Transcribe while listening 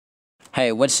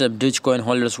Hey, what's up, Dogecoin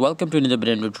holders? Welcome to another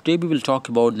video. Today we will talk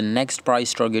about the next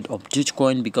price target of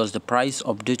Dogecoin because the price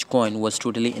of Dogecoin was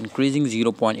totally increasing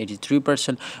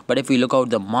 0.83%. But if we look out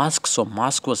the musk, so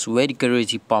musk was very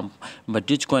crazy pump, but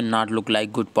Dogecoin not look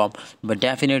like good pump. But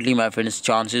definitely, my friends,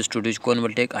 chances to Dogecoin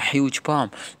will take a huge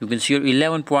pump. You can see here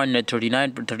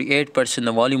 11.38%.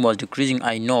 The volume was decreasing.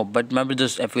 I know, but remember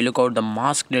this. If we look out the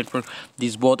musk network,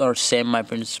 these both are same, my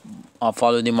friends.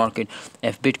 Follow the market.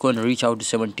 If Bitcoin reach out to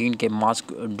 17k, musk,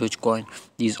 Dogecoin,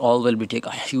 these all will be take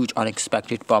a huge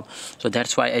unexpected pump. So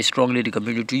that's why I strongly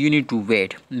recommend you need to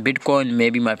wait. Bitcoin,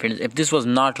 maybe, my friends, if this was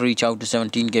not reach out to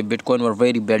 17k, Bitcoin were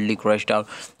very badly crashed down,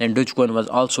 and Dogecoin was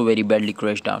also very badly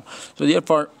crashed down. So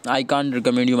therefore I can't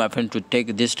recommend you, my friend, to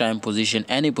take this time position,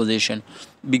 any position,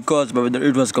 because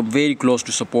it was very close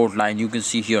to support line. You can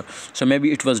see here. So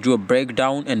maybe it was do a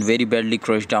breakdown and very badly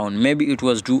crash down. Maybe it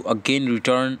was do again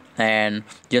return and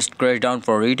just crash down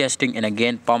for retesting and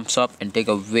again pumps up and take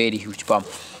a very huge pump.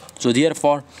 So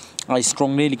therefore I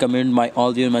strongly recommend my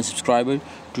subscribers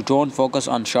to don't focus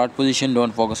on short position,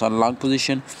 don't focus on long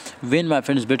position. When, my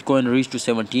friends, Bitcoin reached to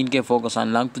 17k, focus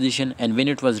on long position, and when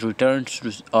it was returned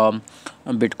to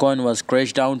Bitcoin was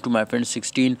crashed down to, my friends,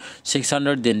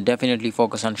 16,600, then definitely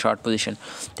focus on short position.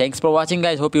 Thanks for watching,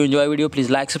 guys. Hope you enjoy video. Please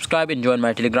like, subscribe, and join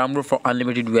my Telegram group for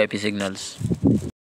unlimited VIP signals.